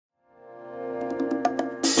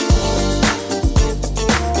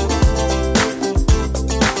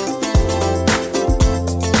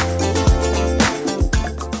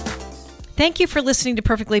Thank you for listening to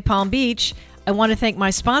Perfectly Palm Beach. I want to thank my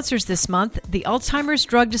sponsors this month, the Alzheimer's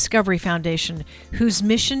Drug Discovery Foundation, whose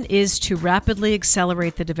mission is to rapidly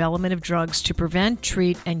accelerate the development of drugs to prevent,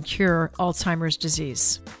 treat, and cure Alzheimer's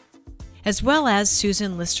disease, as well as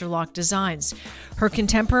Susan Listerlock Designs. Her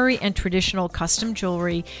contemporary and traditional custom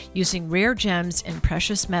jewelry using rare gems and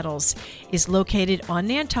precious metals is located on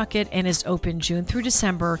Nantucket and is open June through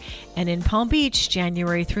December and in Palm Beach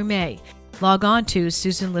January through May. Log on to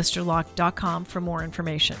SusanListerlock.com for more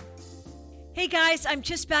information. Hey guys, I'm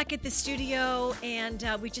just back at the studio and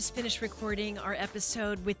we just finished recording our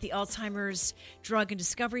episode with the Alzheimer's Drug and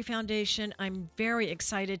Discovery Foundation. I'm very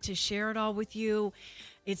excited to share it all with you.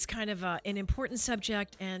 It's kind of an important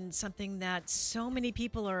subject and something that so many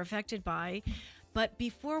people are affected by. But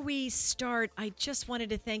before we start, I just wanted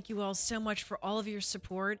to thank you all so much for all of your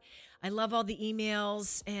support. I love all the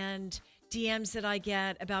emails and DMs that I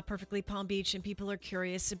get about Perfectly Palm Beach, and people are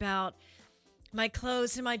curious about my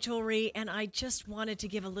clothes and my jewelry. And I just wanted to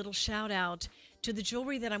give a little shout out to the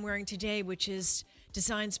jewelry that I'm wearing today, which is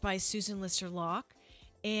designs by Susan Listerlock.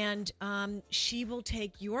 And she will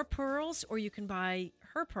take your pearls, or you can buy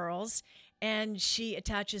her pearls, and she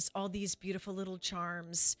attaches all these beautiful little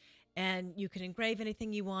charms, and you can engrave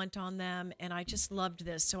anything you want on them. And I just loved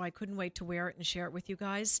this, so I couldn't wait to wear it and share it with you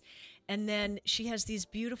guys. And then she has these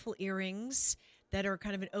beautiful earrings that are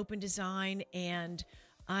kind of an open design, and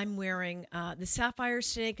I'm wearing the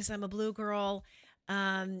sapphires today because I'm a blue girl.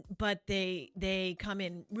 But they come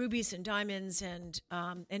in rubies and diamonds and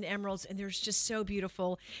emeralds, and they're just so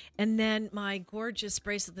beautiful. And then my gorgeous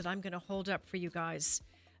bracelet that I'm going to hold up for you guys,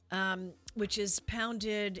 which is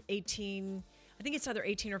pounded 18, I think it's either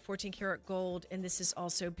 18 or 14 karat gold. And this is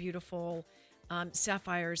also beautiful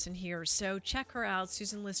sapphires in here. So check her out,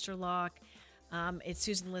 Susan Listerlock. It's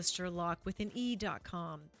Susan Listerlock with an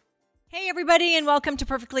E.com. Hey, everybody, and welcome to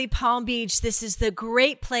Perfectly Palm Beach. This is the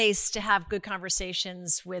great place to have good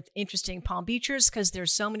conversations with interesting Palm Beachers because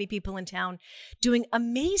there's so many people in town doing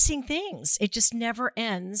amazing things. It just never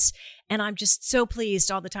ends. And I'm just so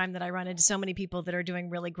pleased all the time that I run into so many people that are doing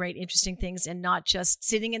really great, interesting things and not just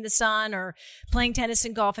sitting in the sun or playing tennis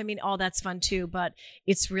and golf. I mean, all that's fun too, but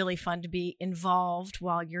it's really fun to be involved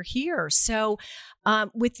while you're here. So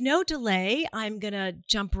with no delay, I'm going to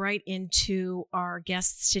jump right into our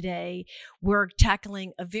guests today. We're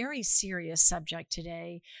tackling a very serious subject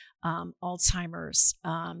today, Alzheimer's,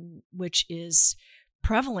 which is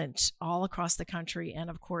prevalent all across the country. And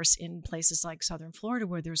of course, in places like Southern Florida,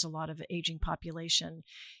 where there's a lot of aging population,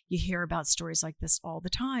 you hear about stories like this all the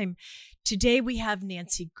time. Today, we have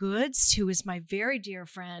Nancy Goods, who is my very dear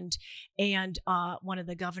friend and one of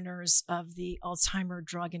the governors of the Alzheimer's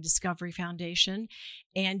Drug and Discovery Foundation.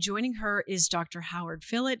 And joining her is Dr. Howard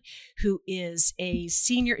Fillet, who is a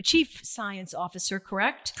senior chief science officer,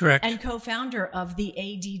 correct? Correct. And co-founder of the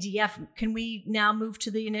ADDF. Can we now move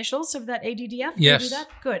to the initials of that ADDF? Yes. Do that?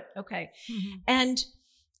 Good. Okay. Mm-hmm. And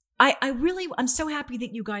I'm so happy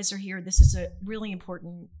that you guys are here. This is a really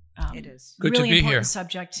important, it is good really to be important here.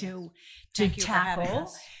 Subject to Thank you tackle. for having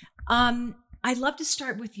us. I'd love to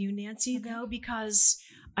start with you, Nancy, though, because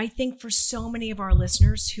I think for so many of our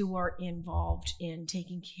listeners who are involved in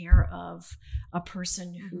taking care of a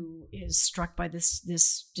person who is struck by this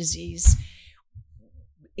disease,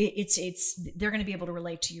 they're going to be able to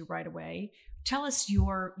relate to you right away. Tell us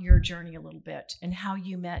your journey a little bit and how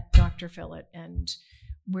you met Dr. Fillet and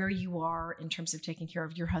where you are in terms of taking care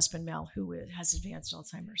of your husband, Mel, who has advanced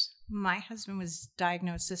Alzheimer's. My husband was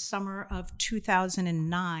diagnosed this summer of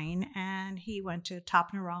 2009, and he went to a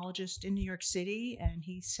top neurologist in New York City, and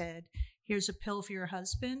he said, "Here's a pill for your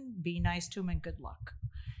husband. Be nice to him and good luck."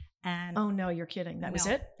 And oh, no, you're kidding. That was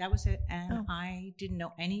it? That was it. And I didn't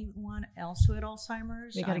know anyone else who had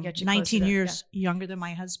Alzheimer's. They got to get you 19 years younger than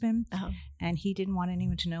my husband, and he didn't want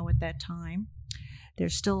anyone to know at that time.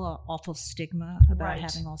 There's still an awful stigma about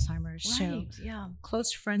having Alzheimer's. Right. So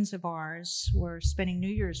close friends of ours were spending New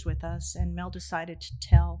Year's with us, and Mel decided to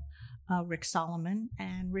tell Rick Solomon.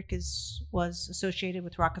 And Rick was associated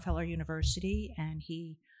with Rockefeller University, and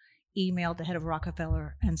he emailed the head of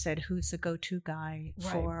Rockefeller and said, "Who's the go-to guy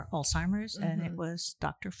for Alzheimer's?" Mm-hmm. And it was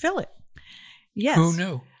Dr. Fillet. Yes. Who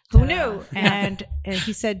knew? Who knew? And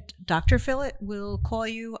he said, "Dr. Fillet will call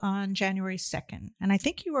you on January 2nd. And I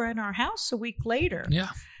think you were in our house a week later. Yeah.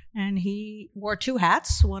 And he wore two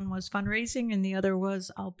hats. One was fundraising and the other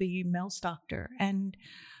was, "I'll be Mel's doctor." And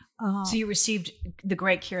so you received the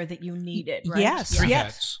great care that you needed, right? Yes. Three yes.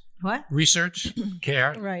 hats. What? Research,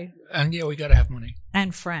 care. Right. And we got to have money.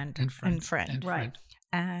 And friend. Right.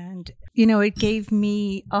 And, it gave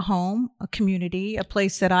me a home, a community, a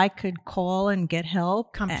place that I could call and get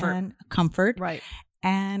help. Comfort. And comfort. Right.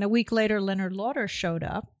 And a week later, Leonard Lauder showed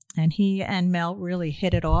up, and he and Mel really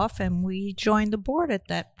hit it off, and we joined the board at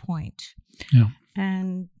that point. Yeah.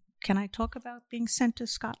 And can I talk about being sent to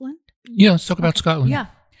Scotland? Yeah, let's talk about Scotland. Yeah.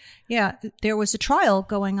 Yeah, there was a trial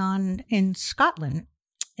going on in Scotland,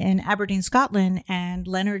 in Aberdeen, Scotland, and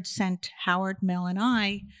Leonard sent Howard, Mel, and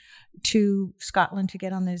I to Scotland to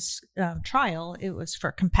get on this trial. It was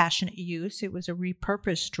for compassionate use. It was a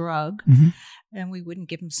repurposed drug, and we wouldn't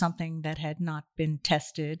give him something that had not been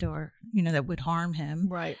tested or, that would harm him.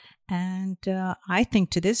 Right. And I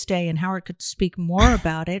think to this day, and Howard could speak more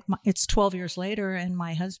about it, it's 12 years later, and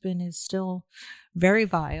my husband is still very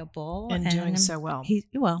viable. And doing so well. He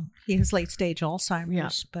has late stage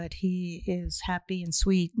Alzheimer's, but he is happy and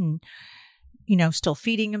sweet and, still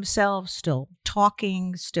feeding himself, still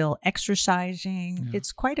talking, still exercising. Yeah.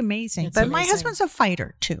 It's quite amazing. It's but amazing. My husband's a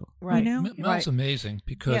fighter too. Right. Mel's amazing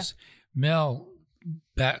because Mel,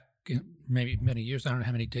 back maybe many years, I don't know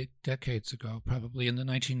how many decades ago, probably in the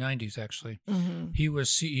 1990s actually, he was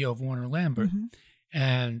CEO of Warner Lambert.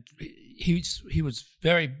 And he was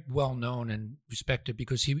very well known and respected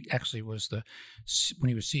because he actually was when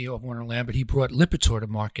he was CEO of Warner Lambert, he brought Lipitor to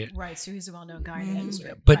market. Right, so he's a well-known guy in the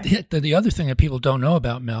industry. But the other thing that people don't know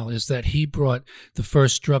about Mel is that he brought the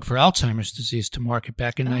first drug for Alzheimer's disease to market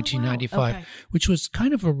back in 1995, which was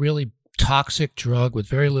kind of a really toxic drug with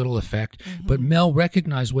very little effect. But Mel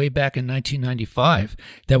recognized way back in 1995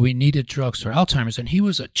 that we needed drugs for Alzheimer's, and he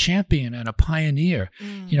was a champion and a pioneer,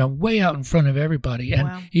 way out in front of everybody.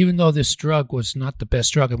 And even though this drug was not the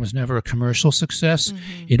best drug and was never a commercial success,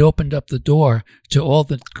 it opened up the door to all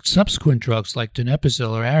the subsequent drugs like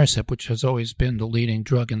donepezil or Aricept, which has always been the leading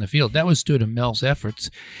drug in the field. That was due to Mel's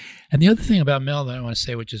efforts. And the other thing about Mel that I want to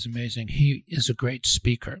say, which is amazing, he is a great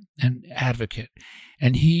speaker and advocate.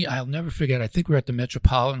 And I'll never forget, I think we were at the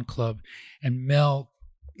Metropolitan Club, and Mel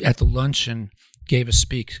at the luncheon gave a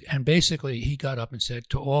speak. And basically he got up and said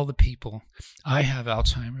to all the people, I have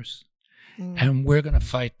Alzheimer's. And we're going to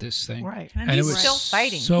fight this thing. Right. And he's it was still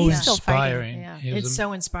fighting. So he's inspiring. Still Yeah. It's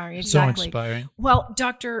so inspiring. Exactly. Exactly. So inspiring. Well,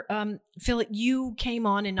 Dr. Phil, you came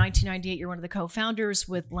on in 1998. You're one of the co-founders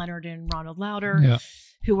with Leonard and Ronald Lauder,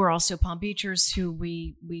 who were also Palm Beachers, who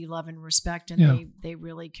we love and respect. And they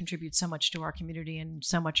really contribute so much to our community and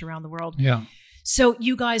so much around the world. Yeah. So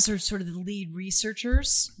you guys are sort of the lead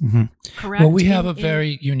researchers, correct? Well, we have a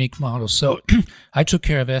very unique model. So I took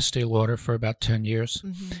care of Estee Lauder for about 10 years,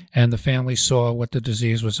 and the family saw what the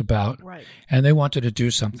disease was about, and they wanted to do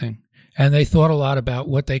something. And they thought a lot about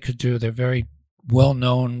what they could do. They're very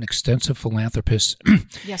well-known, extensive philanthropists.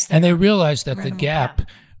 Yes, and they realized that the gap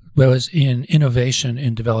was in innovation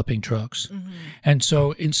in developing drugs. And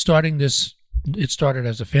so in starting this, it started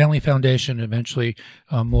as a family foundation, eventually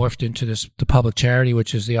morphed into the public charity,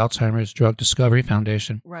 which is the Alzheimer's Drug Discovery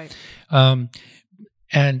Foundation. Right. And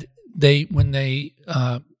when they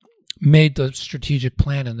made the strategic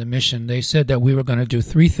plan and the mission, they said that we were going to do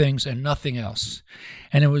three things and nothing else.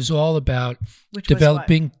 And it was all about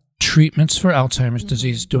developing treatments for Alzheimer's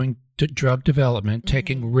disease, doing drug development,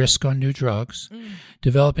 taking risk on new drugs,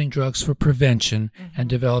 developing drugs for prevention, and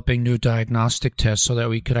developing new diagnostic tests so that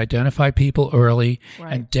we could identify people early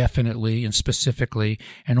and definitely and specifically,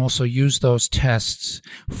 and also use those tests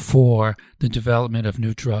for the development of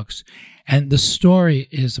new drugs. And the story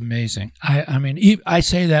is amazing. I mean, I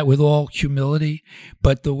say that with all humility,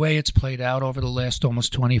 but the way it's played out over the last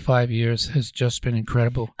almost 25 years has just been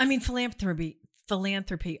incredible. I mean, philanthropy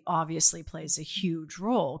obviously plays a huge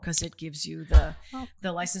role because it gives you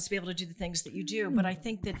the license to be able to do the things that you do. But I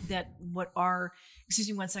think that what our, excuse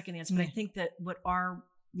me 1 second, Nancy, but I think that what our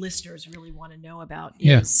listeners really want to know about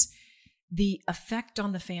is the effect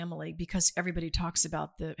on the family, because everybody talks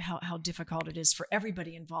about how difficult it is for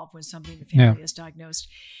everybody involved when somebody in the family is diagnosed,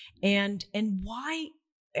 and why.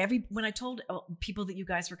 When I told people that you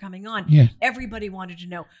guys were coming on, everybody wanted to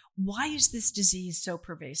know, why is this disease so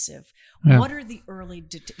pervasive? What are the early,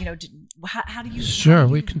 how do you? Sure,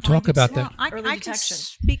 we can talk about that. I can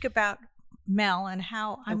speak about Mel and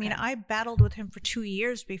how, I mean, I battled with him for 2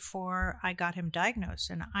 years before I got him diagnosed,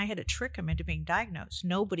 and I had to trick him into being diagnosed.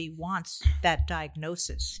 Nobody wants that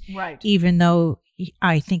diagnosis. Right. Even though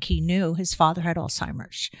I think he knew his father had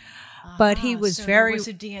Alzheimer's. But he was very. It's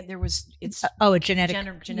a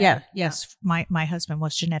genetic. Genetic. Yes. My husband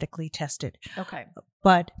was genetically tested. Okay.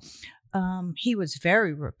 But he was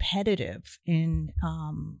very repetitive in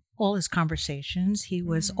all his conversations. He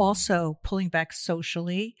was also pulling back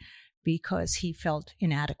socially because he felt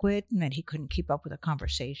inadequate and that he couldn't keep up with a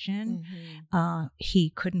conversation. He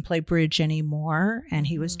couldn't play bridge anymore, and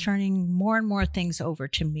he was turning more and more things over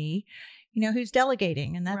to me. who's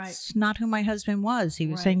delegating? And that's not who my husband was. He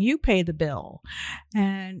was saying, you pay the bill.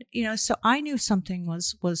 And, so I knew something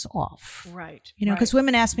was off. Right. Because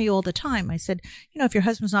women ask me all the time. I said, if your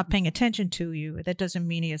husband's not paying attention to you, that doesn't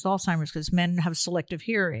mean he has Alzheimer's, because men have selective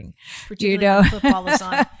hearing. Particularly when football is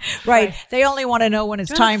on. Right. They only want to know when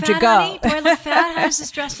it's time to go. Honey? Do I look fat? How does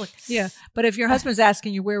this dress look? Yeah. But if your husband's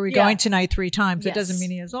asking you where we're going tonight 3 times, it doesn't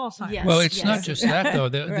mean he has Alzheimer's. Yes. Well, it's not just that, though.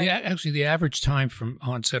 Actually, the average time from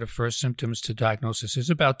onset of first symptoms to diagnosis is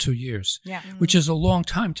about 2 years, which is a long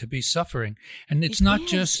time to be suffering. And it's not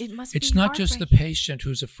just the patient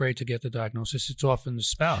who's afraid to get the diagnosis. It's often the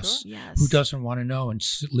spouse who doesn't want to know and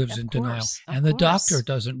lives in denial. And the doctor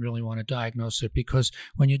doesn't really want to diagnose it, because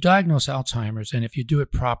when you diagnose Alzheimer's, and if you do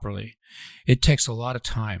it properly, it takes a lot of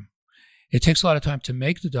time. It takes a lot of time to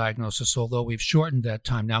make the diagnosis, although we've shortened that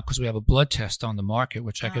time now because we have a blood test on the market,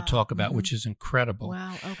 which I could talk about, which is incredible.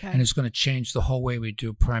 Wow, okay. And it's going to change the whole way we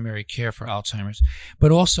do primary care for Alzheimer's.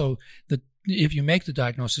 But also, if you make the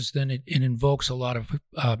diagnosis, then it invokes a lot of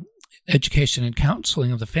education and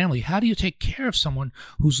counseling of the family. How do you take care of someone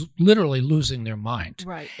who's literally losing their mind?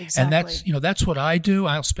 Right, exactly. And that's what I do.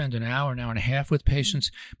 I'll spend an hour and a half with patients,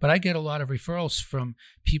 but I get a lot of referrals from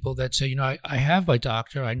people that say, I have my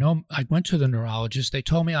doctor. I know I went to the neurologist. They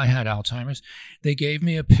told me I had Alzheimer's. They gave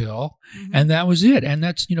me a pill, and that was it. And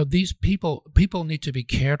that's, these people need to be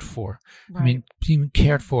cared for. Right. I mean, being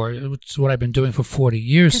cared for. It's what I've been doing for 40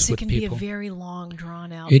 years with people. Because it can be a very long,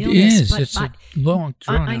 drawn out illness. It is. It's a long,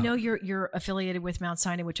 drawn out. I know you're affiliated with Mount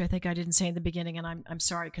Sinai, which I think I didn't say in the beginning, and I'm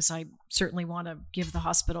sorry, because I certainly want to give the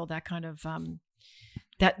hospital that kind of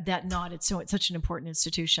that nod. It's such an important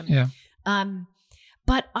institution. Yeah.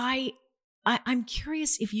 But I'm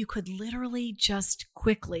curious if you could literally just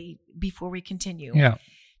quickly, before we continue,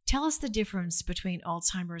 tell us the difference between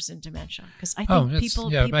Alzheimer's and dementia, because I think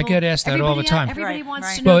people I get asked that all the time. Everybody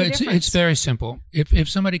wants to know the difference. It's very simple. If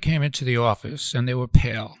somebody came into the office and they were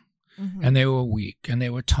pale, and they were weak, and they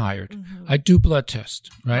were tired, I'd do blood tests,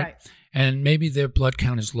 right? And maybe their blood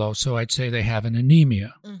count is low, so I'd say they have an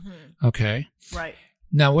anemia. Okay? Right.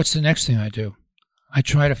 Now, what's the next thing I do? I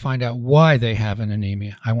try to find out why they have an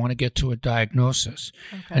anemia. I want to get to a diagnosis.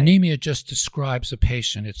 Okay. Anemia just describes a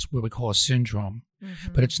patient. It's what we call a syndrome.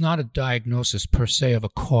 But it's not a diagnosis per se of a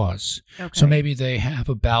cause. Okay. So maybe they have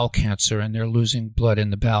a bowel cancer and they're losing blood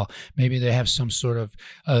in the bowel. Maybe they have some sort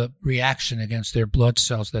of reaction against their blood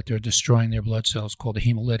cells, that they're destroying their blood cells, called a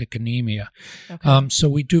hemolytic anemia. Okay. So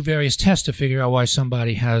we do various tests to figure out why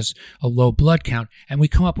somebody has a low blood count, and we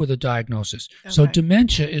come up with a diagnosis. Okay. So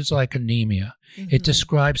dementia is like anemia. It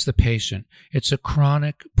describes the patient. It's a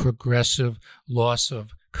chronic, progressive loss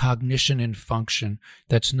of cognition and function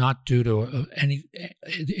that's not due to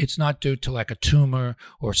it's not due to like a tumor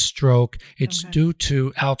or stroke. It's due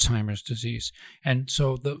to Alzheimer's disease. And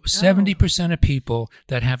so the 70% of people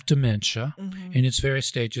that have dementia in its various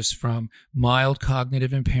stages, from mild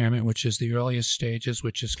cognitive impairment, which is the earliest stages,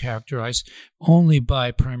 which is characterized only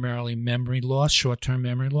by primarily memory loss, short-term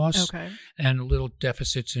memory loss, and little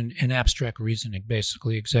deficits in abstract reasoning,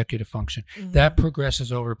 basically executive function. That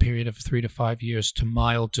progresses over a period of 3 to 5 years to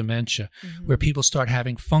mild dementia, where people start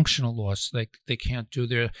having functional loss, like they can't do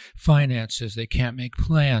their finances, they can't make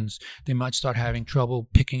plans, they might start having trouble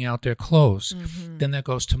picking out their clothes. Then that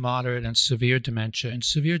goes to moderate and severe dementia. In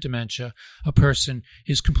severe dementia, a person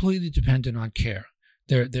is completely dependent on care.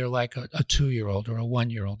 They're like a 2-year-old or a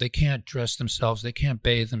 1-year-old. They can't dress themselves. They can't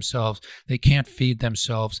bathe themselves. They can't feed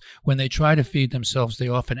themselves. When they try to feed themselves, they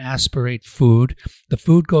often aspirate food. The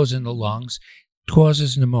food goes in the lungs,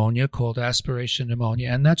 causes pneumonia, called aspiration pneumonia,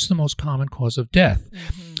 and that's the most common cause of death.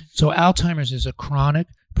 So Alzheimer's is a chronic,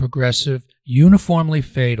 progressive, uniformly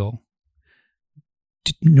fatal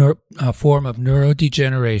form of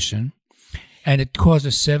neurodegeneration, and it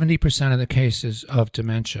causes 70% of the cases of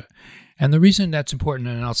dementia. And the reason that's important,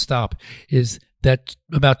 and I'll stop, is that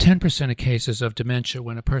about 10% of cases of dementia,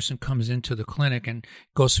 when a person comes into the clinic and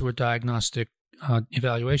goes through a diagnostic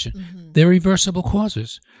evaluation, they're reversible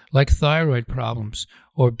causes, like thyroid problems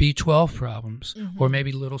or B12 problems, or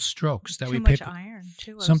maybe little strokes that we pick. Too much iron,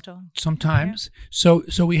 too. Sometimes. Yeah.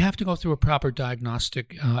 So we have to go through a proper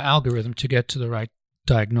diagnostic algorithm to get to the right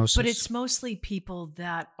diagnosis. But it's mostly people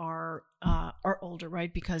that are older,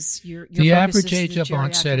 right? Because the average age of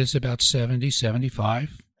onset is about 70,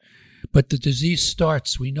 75. But the disease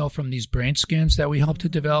starts, we know from these brain scans that we help to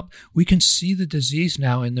develop, we can see the disease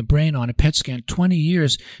now in the brain on a PET scan 20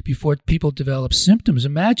 years before people develop symptoms.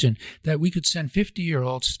 Imagine that we could send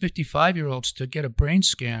 50-year-olds, 55-year-olds to get a brain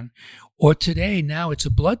scan, or today, now it's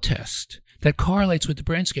a blood test that correlates with the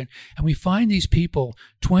brain scan. And we find these people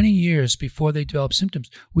 20 years before they develop symptoms.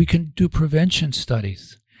 We can do prevention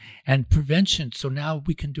studies. And prevention, so now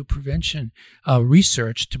we can do prevention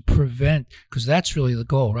research to prevent, because that's really the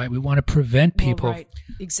goal, right? We want to prevent people. Well, right,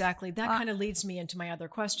 exactly. That kind of leads me into my other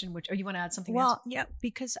question, or you want to add something else? Well, yeah,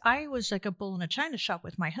 because I was like a bull in a china shop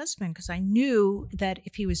with my husband, because I knew that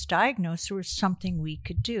if he was diagnosed, there was something we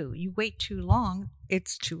could do. You wait too long,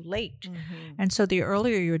 it's too late. Mm-hmm. And so the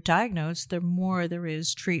earlier you're diagnosed, the more there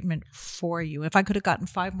is treatment for you. If I could have gotten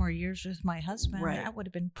 5 more years with my husband, that would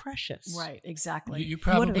have been precious. Right, exactly. You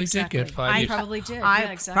probably did get 5 years. I probably did.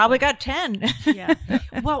 I probably got 10. Yeah.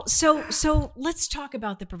 Well, so let's talk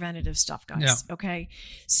about the preventative stuff, guys. Yeah. Okay.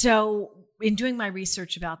 So in doing my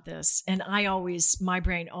research about this, and my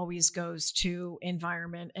brain always goes to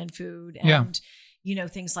environment and food and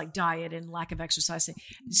things like diet and lack of exercise.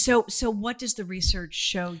 So what does the research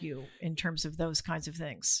show you in terms of those kinds of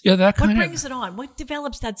things? Yeah, what brings it on? What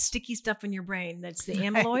develops that sticky stuff in your brain? That's the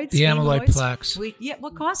amyloids? The amyloid plaques.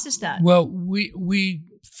 What causes that? Well, we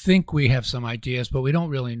think we have some ideas, but we don't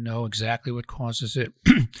really know exactly what causes it.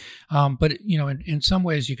 But, in some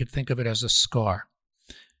ways you could think of it as a scar.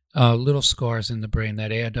 Little scars in the brain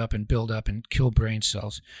that add up and build up and kill brain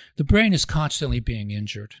cells. The brain is constantly being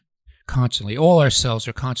injured. Constantly. All our cells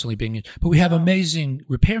are constantly being injured. But we have amazing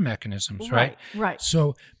repair mechanisms, right? Right.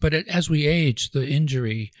 So, but as we age, the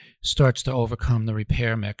injury starts to overcome the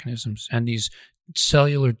repair mechanisms, and these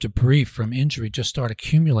cellular debris from injury just start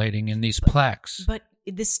accumulating in these plaques. But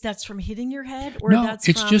that's from hitting your head, or no, that's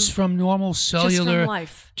it's just from normal cellular, just from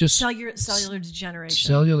life, just cellular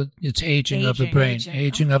degeneration, it's aging of the brain,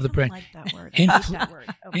 aging of the brain. I like that word. I like that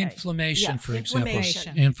word. Okay. Inflammation, for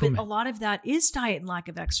example. But a lot of that is diet and lack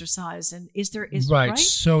of exercise, and is right? Right?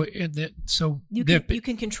 So you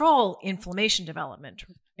can control inflammation development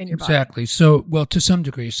in your body. Exactly. So, well, to some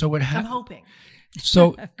degree. So what happened? I'm hoping.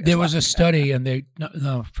 So there was a study, and they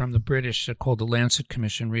from the British called the Lancet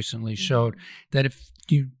Commission recently showed that if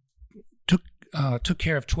you took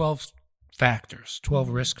care of 12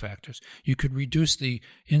 risk factors, you could reduce the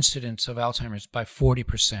incidence of Alzheimer's by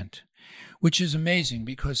 40%, which is amazing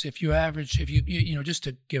because if you just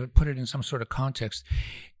to put it in some sort of context,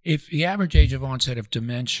 if the average age of onset of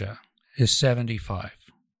dementia is 75,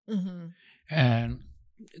 and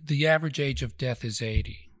the average age of death is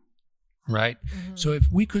 80. Right? Mm-hmm. So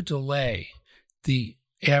if we could delay the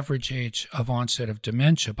average age of onset of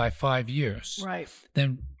dementia by 5 years, right,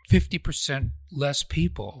 then 50% less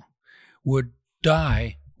people would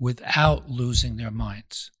die without losing their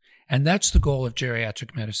minds. And that's the goal of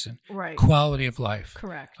geriatric medicine. Right. Quality of life.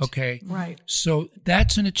 Correct. Okay. Right. So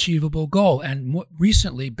that's an achievable goal. And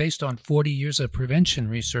recently, based on 40 years of prevention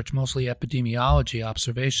research, mostly epidemiology,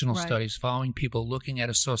 observational studies, following people looking at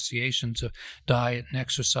associations of diet and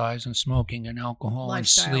exercise and smoking and alcohol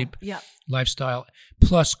lifestyle. And sleep, yeah. lifestyle,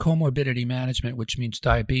 plus comorbidity management, which means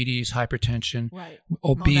diabetes, hypertension,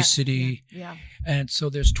 obesity. Yeah. And so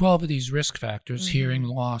there's 12 of these risk factors, hearing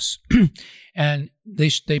loss. And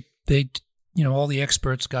they all the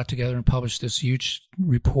experts got together and published this huge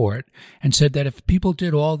report and said that if people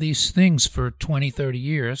did all these things for 20, 30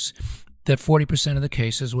 years, that 40% of the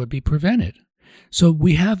cases would be prevented. So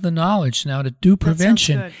we have the knowledge now to do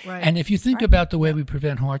prevention. That sounds good. Right. And if you think about the way we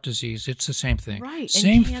prevent heart disease, it's the same thing. Right.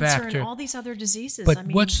 Same and cancer factor. And all these other diseases. But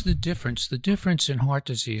what's the difference? The difference in heart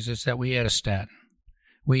disease is that we add a statin.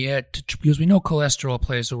 Because we know cholesterol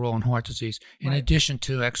plays a role in heart disease in addition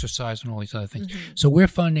to exercise and all these other things. Mm-hmm. So we're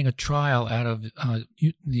funding a trial out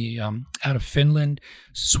of Finland,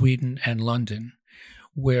 Sweden, and London,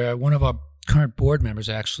 where one of our current board members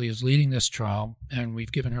actually is leading this trial, and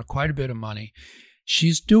we've given her quite a bit of money.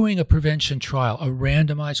 She's doing a prevention trial, a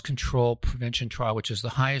randomized control prevention trial, which is the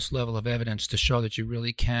highest level of evidence to show that you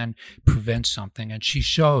really can prevent something. And she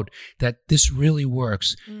showed that this really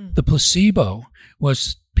works. The placebo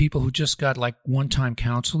was people who just got like one-time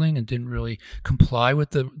counseling and didn't really comply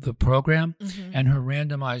with the program. And her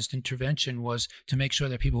randomized intervention was to make sure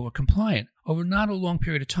that people were compliant over not a long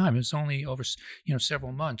period of time. It was only over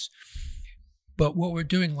several months. But what we're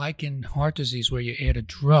doing, like in heart disease where you add a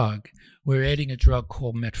drug, we're adding a drug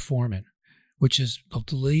called metformin, which is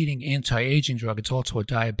the leading anti-aging drug. It's also a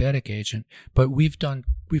diabetic agent. But we've funded...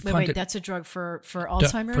 Wait, that's a drug for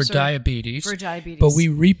Alzheimer's? For diabetes. For diabetes. But we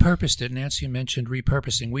repurposed it. Nancy mentioned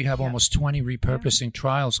repurposing. We have almost 20 repurposing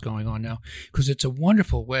trials going on now because it's a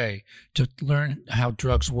wonderful way to learn how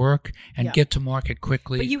drugs work and get to market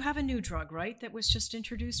quickly. But you have a new drug, right, that was just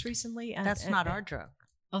introduced recently? That's not our drug.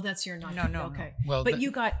 Oh, that's your not. No. Okay. Well, but you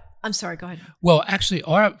got. I'm sorry. Go ahead. Well, actually,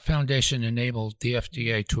 our foundation enabled the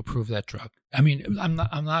FDA to approve that drug. I mean, I'm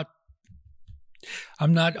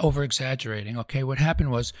not over exaggerating. Okay, what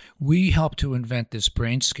happened was we helped to invent this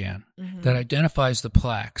brain scan that identifies the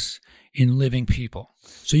plaques in living people.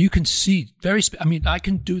 So you can see I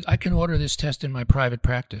can order this test in my private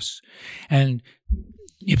practice. And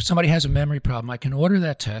if somebody has a memory problem, I can order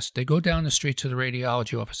that test. They go down the street to the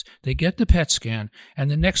radiology office. They get the PET scan.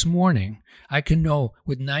 And the next morning, I can know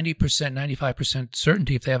with 90%, 95%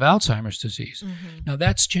 certainty if they have Alzheimer's disease. Mm-hmm. Now,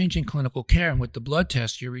 that's changing clinical care. And with the blood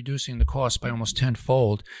test, you're reducing the cost by almost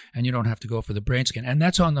tenfold, and you don't have to go for the brain scan. And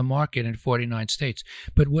that's on the market in 49 states.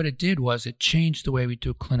 But what it did was it changed the way we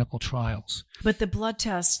do clinical trials. But the blood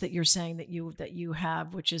test that you're saying that you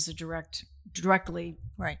have, which is a directly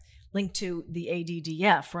right. linked to the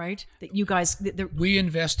ADDF, right? That you guys... We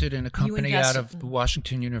invested in a company out of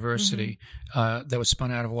Washington University that was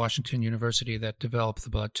spun out of Washington University that developed the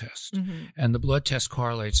blood test. Mm-hmm. And the blood test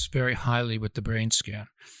correlates very highly with the brain scan.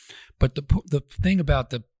 But the thing about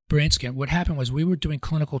the brain scan, what happened was we were doing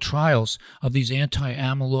clinical trials of these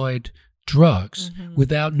anti-amyloid drugs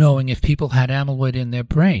without knowing if people had amyloid in their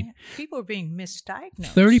brain. People were being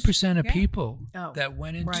misdiagnosed. 30% of people that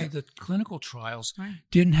went into the clinical trials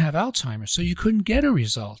didn't have Alzheimer's, so you couldn't get a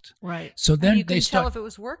result. Right. So then and you couldn't tell if it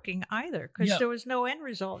was working either, because there was no end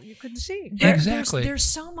result. You couldn't see. Exactly. There's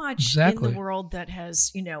so much in the world that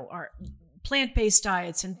has, our plant-based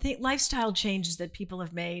diets and lifestyle changes that people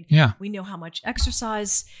have made. Yeah. We know how much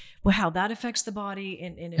exercise, how that affects the body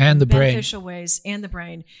in and the beneficial brain. ways, and the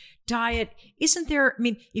brain. Diet, isn't there,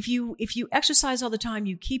 if you exercise all the time,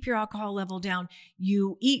 you keep your alcohol level down,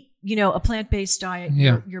 you eat, a plant-based diet,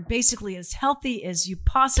 you're basically as healthy as you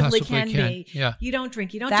possibly can be. Yeah. You don't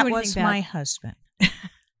drink, you don't that do anything was bad. My husband.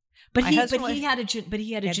 But he had a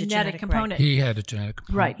genetic component. Right. He had a genetic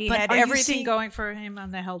component. Right. He but had everything going for him on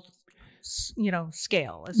the health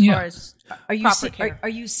scale as far as proper care. Are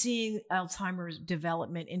you seeing Alzheimer's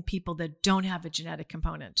development in people that don't have a genetic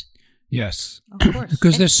component? Yes. Of course.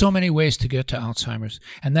 Because there's so many ways to get to Alzheimer's.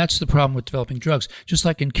 And that's the problem with developing drugs. Just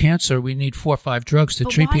like in cancer, we need 4 or 5 drugs to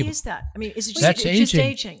treat people. Why is that? Is it just aging?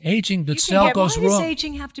 Aging. Aging, the cell goes wrong. Why does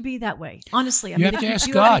aging have to be that way? Honestly. You have to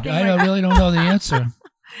ask God. I really don't know the answer.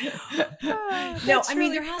 No,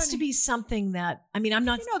 there has to be something that, I'm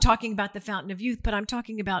not talking about the fountain of youth, but I'm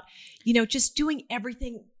talking about, just doing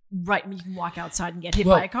everything right. You can walk outside and get hit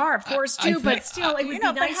by a car, of course, too, but still, it would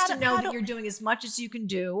be nice to know that you're doing as much as you can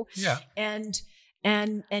do. Yeah. And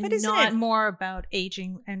but isn't it more about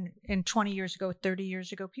aging? And 20 years ago, 30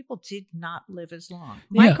 years ago, people did not live as long.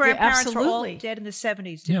 My grandparents were all dead in the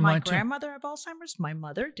 70s. Did my grandmother have Alzheimer's? My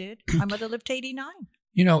mother did. My mother lived to 89.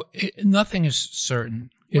 Nothing is certain.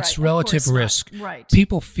 It's relative risk. Right.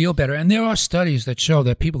 People feel better. And there are studies that show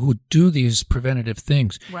that people who do these preventative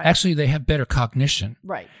things, actually they have better cognition.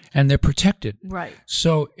 Right. And they're protected. Right.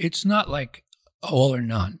 So it's not like all or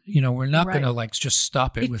none. We're not going to just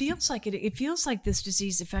stop it. It feels like this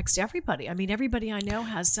disease affects everybody. Everybody I know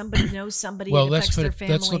has somebody knows somebody. Well, it affects their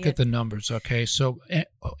family. Let's look at the numbers. Okay, so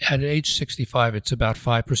at age 65, it's about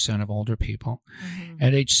 5% of older people. Mm-hmm.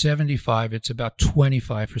 At age 75, it's about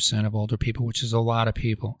 25% of older people, which is a lot of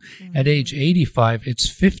people. Mm-hmm. At age 85, it's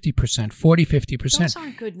 50%, 50%. Those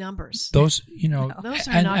aren't good numbers. Those, those are not good numbers.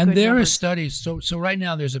 And there are studies. So right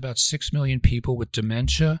now, there's about 6 million people with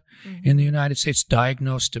dementia in the United States.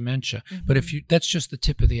 Diagnosed dementia. But that's just the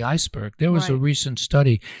tip of the iceberg. There was a recent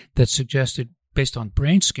study that suggested, based on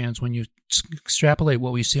brain scans, when you extrapolate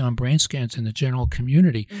what we see on brain scans in the general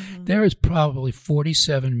community, there is probably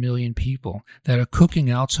 47 million people that are cooking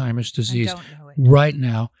Alzheimer's disease right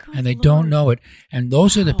now, and they don't know it. And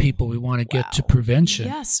those are the people we want to get to prevention.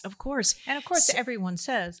 Yes, of course. And of course, everyone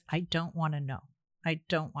says, I don't want to know. I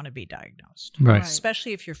don't want to be diagnosed. Right.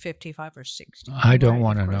 Especially if you're 55 or 60. I don't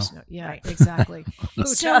want to know. No. Yeah, exactly. Who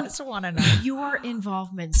does want to know? Your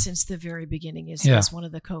involvement since the very beginning is as one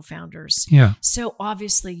of the co-founders. Yeah. So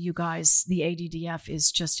obviously you guys, the ADDF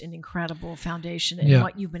is just an incredible foundation, and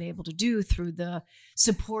what you've been able to do through the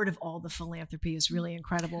support of all the philanthropy is really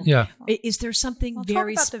incredible. Yeah. Is there something talk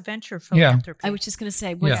very... about the venture philanthropy. I was just going to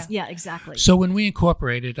say, exactly. So when we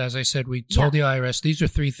incorporated, as I said, we told the IRS, these are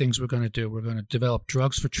 3 things we're going to do. We're going to develop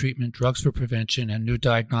drugs for treatment, drugs for prevention, and new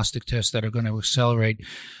diagnostic tests that are going to accelerate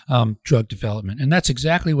drug development. And that's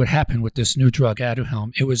exactly what happened with this new drug,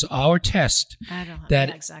 Aduhelm. It was our test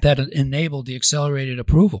that enabled the accelerated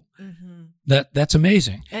approval. Mm-hmm. That's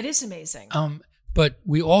amazing. It is amazing. But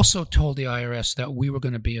we also told the IRS that we were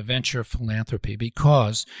going to be a venture philanthropy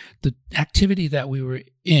because the activity that we were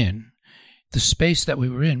in the space that we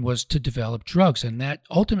were in was to develop drugs. And that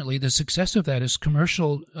ultimately, the success of that is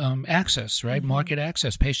commercial access, right? Market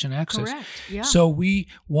access, patient access. Correct. Yeah. So we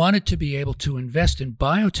wanted to be able to invest in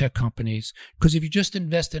biotech companies, because if you just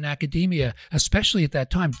invest in academia, especially at that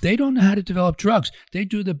time, they don't know how to develop drugs. They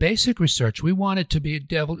do the basic research. We wanted to be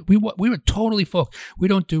we were totally focused. We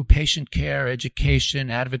don't do patient care, education,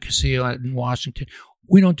 advocacy in Washington.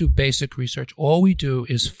 We don't do basic research. All we do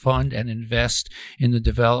is fund and invest in the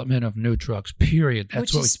development of new drugs, period.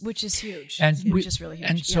 Which is huge. Which is really huge.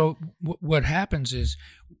 And so what happens is,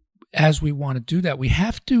 as we want to do that, we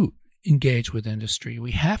have to engage with industry.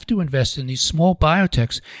 We have to invest in these small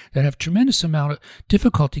biotechs that have tremendous amount of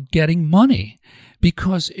difficulty getting money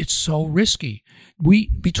because it's so risky.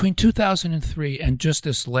 Between 2003 and just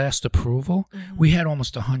this last approval, we had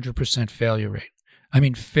almost 100% failure rate. I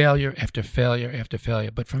mean, failure after failure after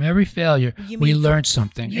failure. But from every failure, we learned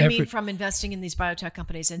something. You mean from investing in these biotech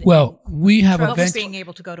companies? We have drugs being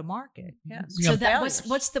able to go to market. Yes. So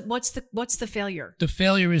what's the failure? The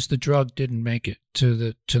failure is the drug didn't make it to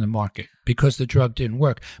the market because the drug didn't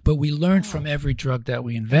work. But we learned from every drug that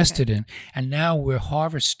we invested in, and now we're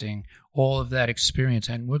harvesting all of that experience,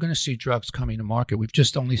 and we're going to see drugs coming to market. We've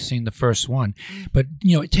just only seen the first one, but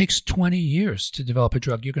it takes 20 years to develop a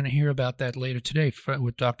drug. You're going to hear about that later today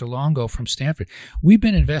with Dr. Longo from Stanford. We've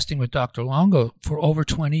been investing with Dr. Longo for over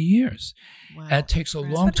 20 years. Wow. It takes a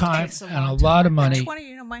long time and a lot of money.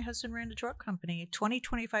 My husband ran a drug company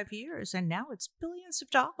 25 years, and now it's billions of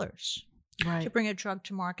dollars to bring a drug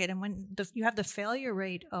to market. And when you have the failure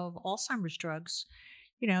rate of Alzheimer's drugs,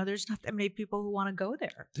 there's not that many people who want to go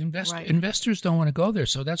there. Investors don't want to go there.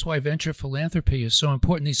 So that's why venture philanthropy is so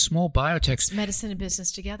important. These small biotechs. It's medicine and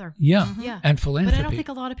business together. Yeah. And philanthropy. But I don't think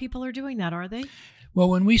a lot of people are doing that, are they? Well,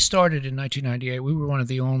 when we started in 1998, we were one of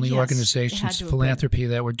the only organizations, philanthropy,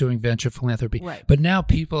 that were doing venture philanthropy. Right. But now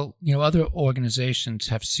people, other organizations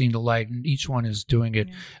have seen the light, and each one is doing it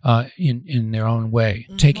in their own way,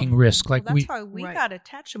 taking risks. That's why we got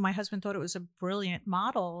attached. And my husband thought it was a brilliant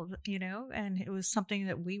model, and it was something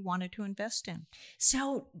that we wanted to invest in.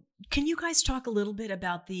 So can you guys talk a little bit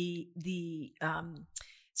about the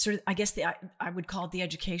sort of, I guess I would call it the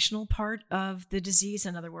educational part of the disease?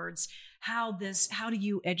 In other words, how do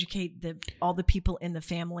you educate all the people in the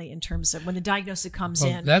family in terms of when the diagnosis comes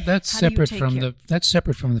in? That's separate from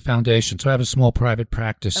the foundation. So I have a small private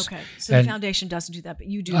practice. Okay, so the foundation doesn't do that, but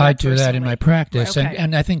you do. I do that in my practice,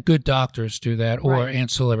 and I think good doctors do that, or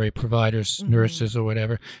ancillary providers, nurses, or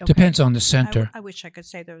whatever. Depends on the center. I wish I could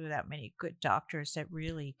say there were that many good doctors that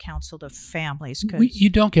really counsel the families.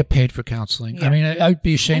 You don't get paid for counseling. Yeah. I mean, I'd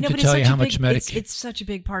be ashamed to tell you how much medication. It's such a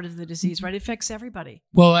big part of the disease, right? It affects everybody.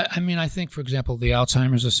 Well, I think, for example, the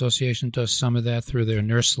Alzheimer's Association does some of that through their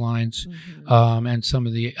nurse lines, and some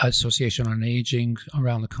of the Association on Aging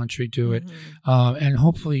around the country do it, and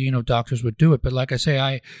hopefully, doctors would do it. But like I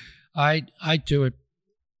say, I do it,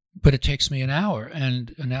 but it takes me an hour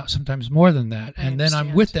and sometimes more than that, and then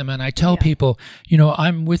I'm with them and I tell people,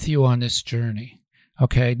 I'm with you on this journey.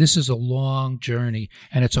 Okay, this is a long journey,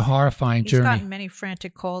 and it's a horrifying journey. He's gotten many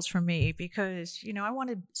frantic calls from me because, I want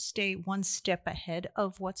to stay one step ahead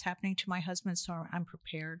of what's happening to my husband, so I'm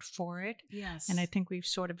prepared for it. Yes. And I think we've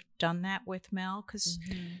sort of done that with Mel because,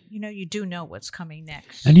 you do know what's coming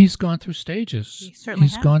next. And he's gone through stages. He certainly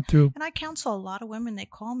has. Gone through. And I counsel a lot of women. They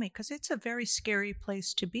call me because it's a very scary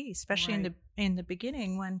place to be, especially in the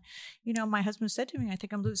beginning when, my husband said to me, I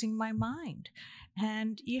think I'm losing my mind.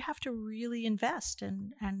 And you have to really invest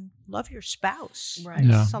and love your spouse. Right.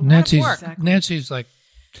 Yeah. It's a lot of work. Exactly. Nancy's like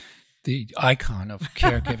the icon of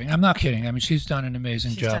caregiving. I'm not kidding. I mean, she's done an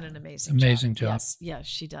amazing job. She's done an amazing job. Yes, yes,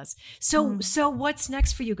 she does. So what's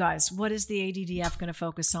next for you guys? What is the ADDF going to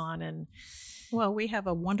focus on? And well, we have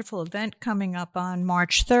a wonderful event coming up on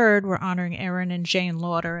March 3rd. We're honoring Aaron and Jane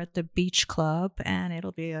Lauder at the Beach Club, and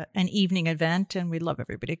it'll be an evening event, and we'd love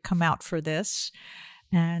everybody to come out for this.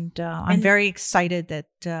 And I'm very excited that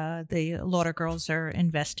the Lauder girls are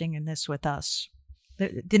investing in this with us,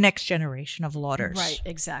 the next generation of Lauders. Right,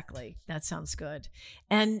 exactly. That sounds good.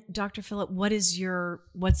 And Dr. Philip, what's your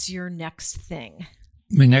next thing?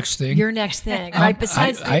 My next thing? Your next thing, right?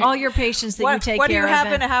 Besides all your patients that you take care of. What do you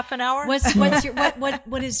have in a half an hour? What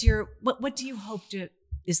do you hope to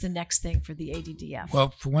is the next thing for the ADDF?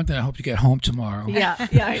 Well, for one thing, I hope to get home tomorrow. Yeah,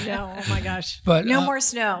 I know. Oh my gosh. But no more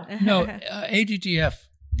snow. No, ADDF,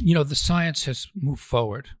 the science has moved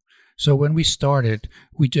forward. So when we started,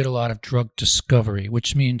 we did a lot of drug discovery,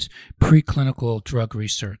 which means preclinical drug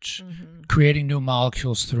research, creating new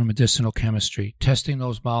molecules through medicinal chemistry, testing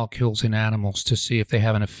those molecules in animals to see if they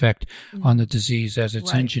have an effect on the disease as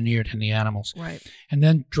it's engineered in the animals. Right. And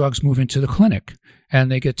then drugs move into the clinic,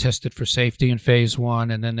 and they get tested for safety in phase 1,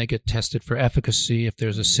 and then they get tested for efficacy if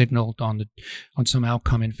there's a signal on some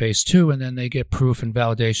outcome in phase 2, and then they get proof and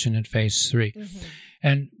validation in phase 3.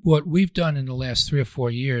 And what we've done in the last 3 or 4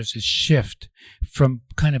 years is shift from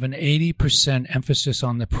kind of an 80% emphasis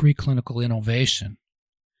on the preclinical innovation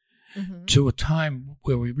to a time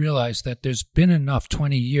where we realize that there's been enough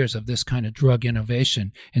 20 years of this kind of drug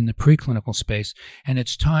innovation in the preclinical space, and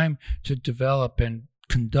it's time to develop and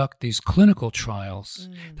conduct these clinical trials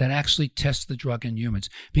that actually test the drug in humans,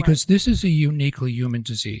 because this is a uniquely human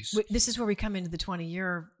disease. This is where we come into the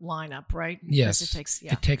 20-year lineup, right? Yes.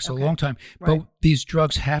 It takes a long time. Right. But these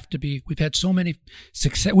drugs have to be, we've had so many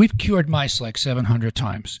success. We've cured mice like 700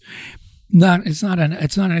 times. It's not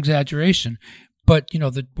an exaggeration. But,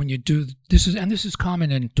 when you do this is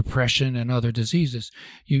common in depression and other diseases,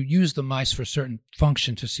 you use the mice for certain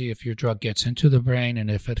function to see if your drug gets into the brain and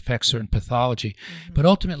if it affects certain pathology. But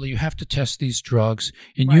ultimately, you have to test these drugs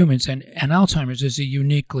in humans. And Alzheimer's is a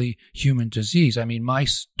uniquely human disease. I mean,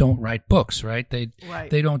 mice don't write books, right?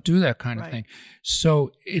 They don't do that kind of thing.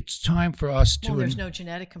 So it's time for us to. Well, there's no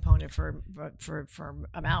genetic component for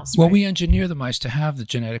a mouse. Well, we engineer the mice to have the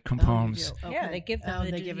genetic components. Yeah, they give them.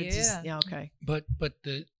 Okay. But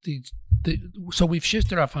so we've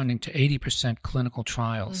shifted our funding to 80% clinical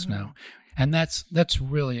trials now. And that's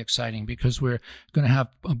really exciting, because we're going to have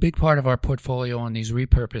a big part of our portfolio on these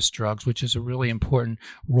repurposed drugs, which is a really important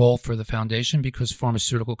role for the foundation, because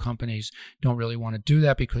pharmaceutical companies don't really want to do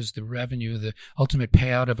that, because the revenue, the ultimate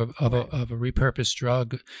payout of a repurposed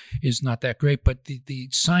drug is not that great. But the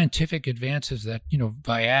scientific advances that,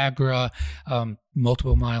 Viagra,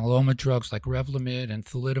 multiple myeloma drugs like Revlimid and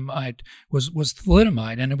thalidomide was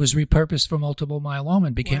thalidomide, and it was repurposed for multiple myeloma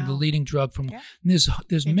and became the leading drug from.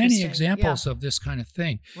 There's many examples of this kind of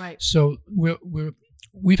thing. Right. So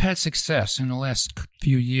we've had success in the last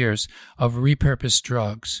few years of repurposed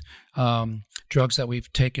drugs. Drugs that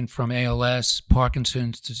we've taken from ALS,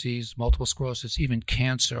 Parkinson's disease, multiple sclerosis, even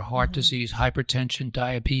cancer, heart disease, hypertension,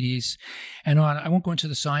 diabetes, and on. I won't go into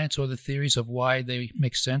the science or the theories of why they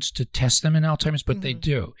make sense to test them in Alzheimer's, but they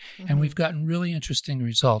do. And we've gotten really interesting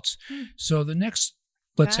results. So the next,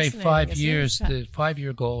 let's say 5 years, the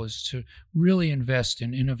 5-year goal is to really invest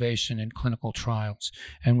in innovation in clinical trials.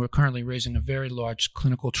 And we're currently raising a very large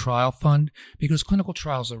clinical trial fund, because clinical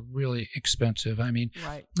trials are really expensive. I mean,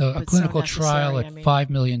 a clinical trial at $5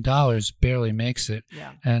 million barely makes it.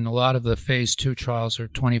 Yeah. And a lot of the phase 2 trials are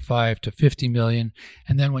 25 to 50 million.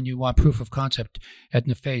 And then when you want proof of concept at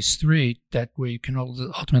the phase 3, that where you can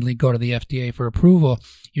ultimately go to the FDA for approval,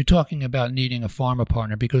 you're talking about needing a pharma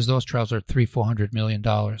partner, because those trials are $300-400 million.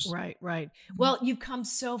 Right. Well, you've come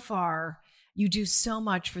so far. You do so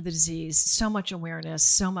much for the disease, so much awareness,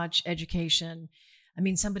 so much education. I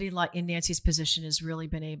mean, somebody like in Nancy's position has really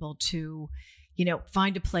been able to,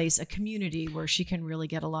 find a place, a community where she can really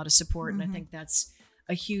get a lot of support. And I think that's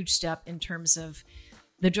a huge step in terms of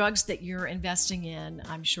the drugs that you're investing in.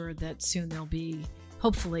 I'm sure that soon there'll be,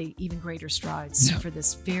 hopefully, even greater strides for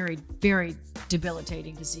this very, very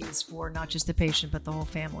debilitating disease for not just the patient, but the whole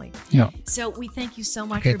family. Yeah. So we thank you so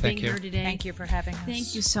much for being here today. Thank you for having us.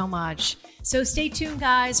 Thank you so much. So stay tuned,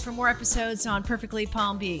 guys, for more episodes on Perfectly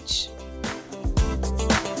Palm Beach.